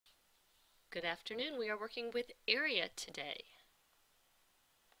Good afternoon. We are working with area today.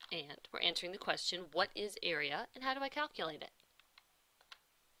 And we're answering the question, what is area and how do I calculate it?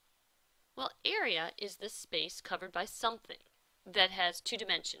 Well, area is the space covered by something that has two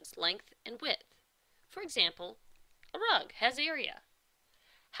dimensions, length and width. For example, a rug has area.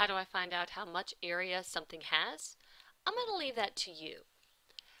 How do I find out how much area something has? I'm going to leave that to you.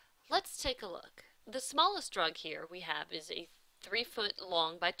 Let's take a look. The smallest rug here we have is a 3-foot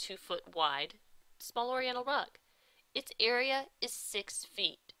long by 2-foot wide small oriental rug. Its area is 6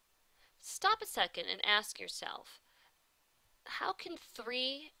 feet. Stop a second and ask yourself, how can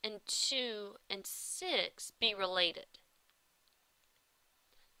 3 and 2 and 6 be related?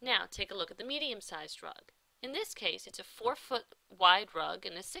 Now take a look at the medium-sized rug. In this case, it's a 4-foot wide rug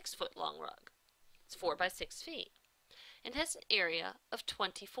and a 6-foot long rug. It's 4 by 6 feet and has an area of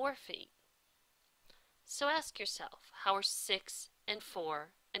 24 feet. So ask yourself, how are 6 and 4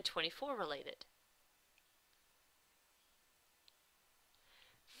 and 24 related?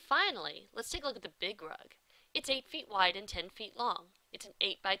 Finally, let's take a look at the big rug. It's 8 feet wide and 10 feet long. It's an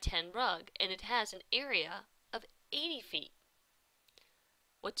 8 by 10 rug and it has an area of 80 feet.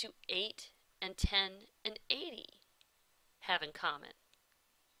 What do 8 and 10 and 80 have in common?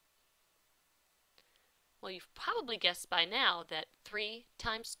 Well, you've probably guessed by now that 3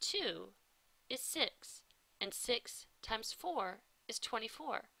 times 2 is 6, and 6 times 4 is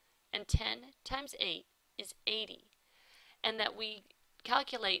 24, and 10 times 8 is 80, and that we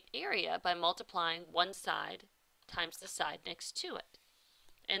calculate area by multiplying one side times the side next to it.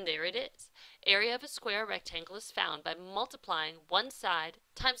 And there it is. Area of a square rectangle is found by multiplying one side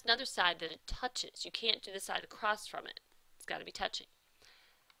times another side that it touches. You can't do the side across from it. It's got to be touching.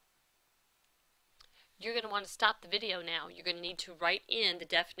 You're going to want to stop the video now. You're going to need to write in the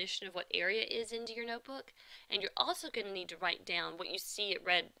definition of what area is into your notebook, and you're also going to need to write down what you see it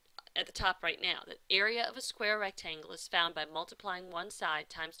read at the top right now, that area of a square rectangle is found by multiplying one side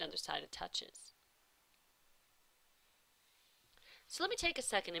times another side it touches. So let me take a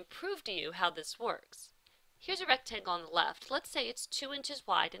second and prove to you how this works. Here's a rectangle on the left. Let's say it's 2 inches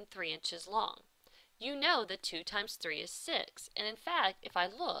wide and 3 inches long. You know that 2 times 3 is 6, and in fact, if I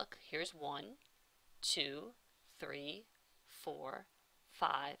look, here's 1, 2, 3, 4,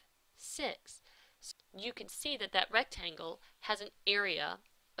 5, 6. So you can see that that rectangle has an area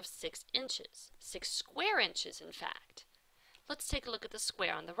of 6 inches, 6 square inches in fact. Let's take a look at the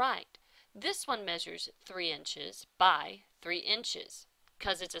square on the right. This one measures 3 inches by 3 inches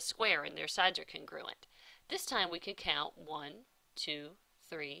because it's a square and their sides are congruent. This time we could count 1, 2,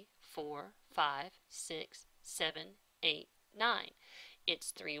 3, 4, 5, 6, 7, 8, 9. It's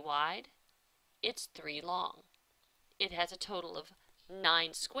 3 wide. It's 3 long. It has a total of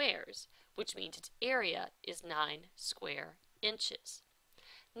 9 squares, which means its area is 9 square inches.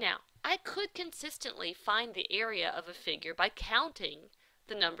 Now, I could consistently find the area of a figure by counting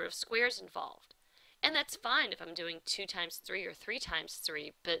the number of squares involved. And that's fine if I'm doing 2 times 3 or 3 times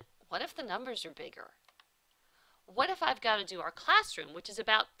 3, but what if the numbers are bigger? What if I've got to do our classroom, which is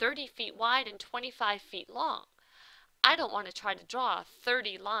about 30 feet wide and 25 feet long? I don't want to try to draw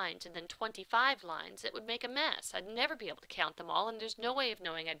 30 lines and then 25 lines. It would make a mess. I'd never be able to count them all, and there's no way of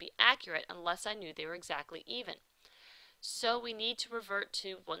knowing I'd be accurate unless I knew they were exactly even. So we need to revert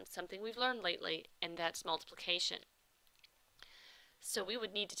to something we've learned lately, and that's multiplication. So we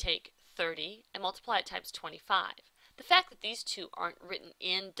would need to take 30 and multiply it times 25. The fact that these two aren't written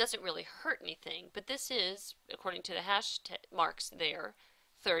in doesn't really hurt anything, but this is, according to the hash marks there,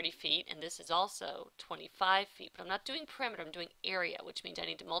 30 feet, and this is also 25 feet. But I'm not doing perimeter, I'm doing area, which means I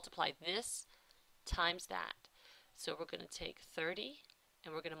need to multiply this times that. So we're going to take 30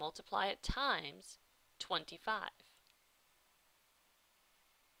 and we're going to multiply it times 25.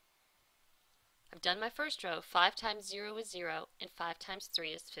 I've done my first row. 5 times 0 is 0, and 5 times 3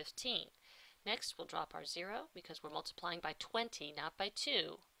 is 15. Next, we'll drop our 0 because we're multiplying by 20, not by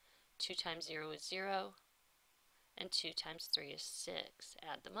 2. 2 times 0 is 0, and 2 times 3 is 6.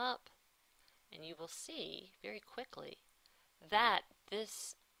 Add them up, and you will see very quickly that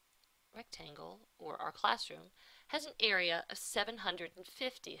this rectangle, or our classroom, has an area of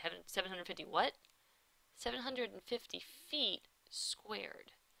 750. 750 what? 750 feet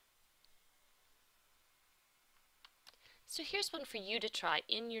squared. So here's one for you to try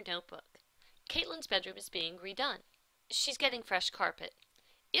in your notebook. Caitlyn's bedroom is being redone. She's getting fresh carpet.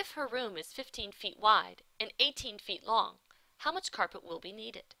 If her room is 15 feet wide and 18 feet long, how much carpet will be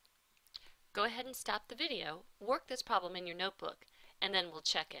needed? Go ahead and stop the video, work this problem in your notebook, and then we'll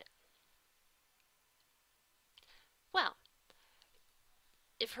check it. Well,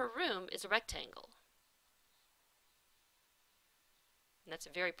 if her room is a rectangle, And that's a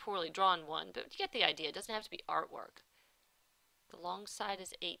very poorly drawn one, but you get the idea. It doesn't have to be artwork. The long side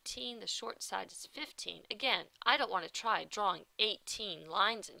is 18, the short side is 15. Again, I don't want to try drawing 18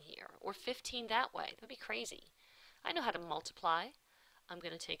 lines in here, or 15 that way. That would be crazy. I know how to multiply. I'm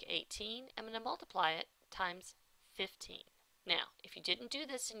going to take 18, I'm going to multiply it times 15. Now, if you didn't do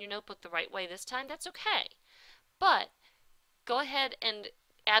this in your notebook the right way this time, that's okay. But go ahead and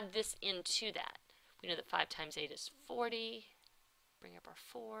add this into that. We know that 5 times 8 is 40. Bring up our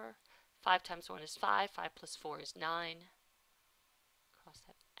 4. 5 times 1 is 5. 5 plus 4 is 9. Cross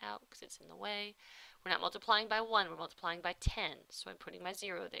that out because it's in the way. We're not multiplying by 1. We're multiplying by 10. So I'm putting my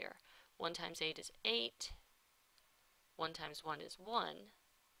 0 there. 1 times 8 is 8. 1 times 1 is 1. I'm going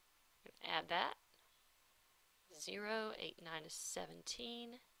to add that. 0, 8, 9 is 17.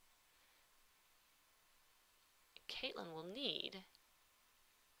 Caitlyn will need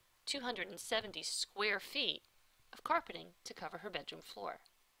 270 square feet of carpeting to cover her bedroom floor.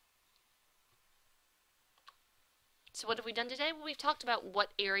 So what have we done today? Well, we've talked about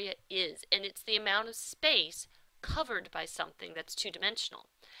what area is, and it's the amount of space covered by something that's two-dimensional.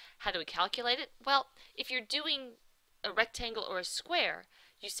 How do we calculate it? Well, if you're doing a rectangle or a square,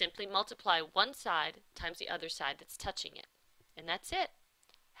 you simply multiply one side times the other side that's touching it. And that's it.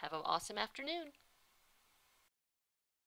 Have an awesome afternoon.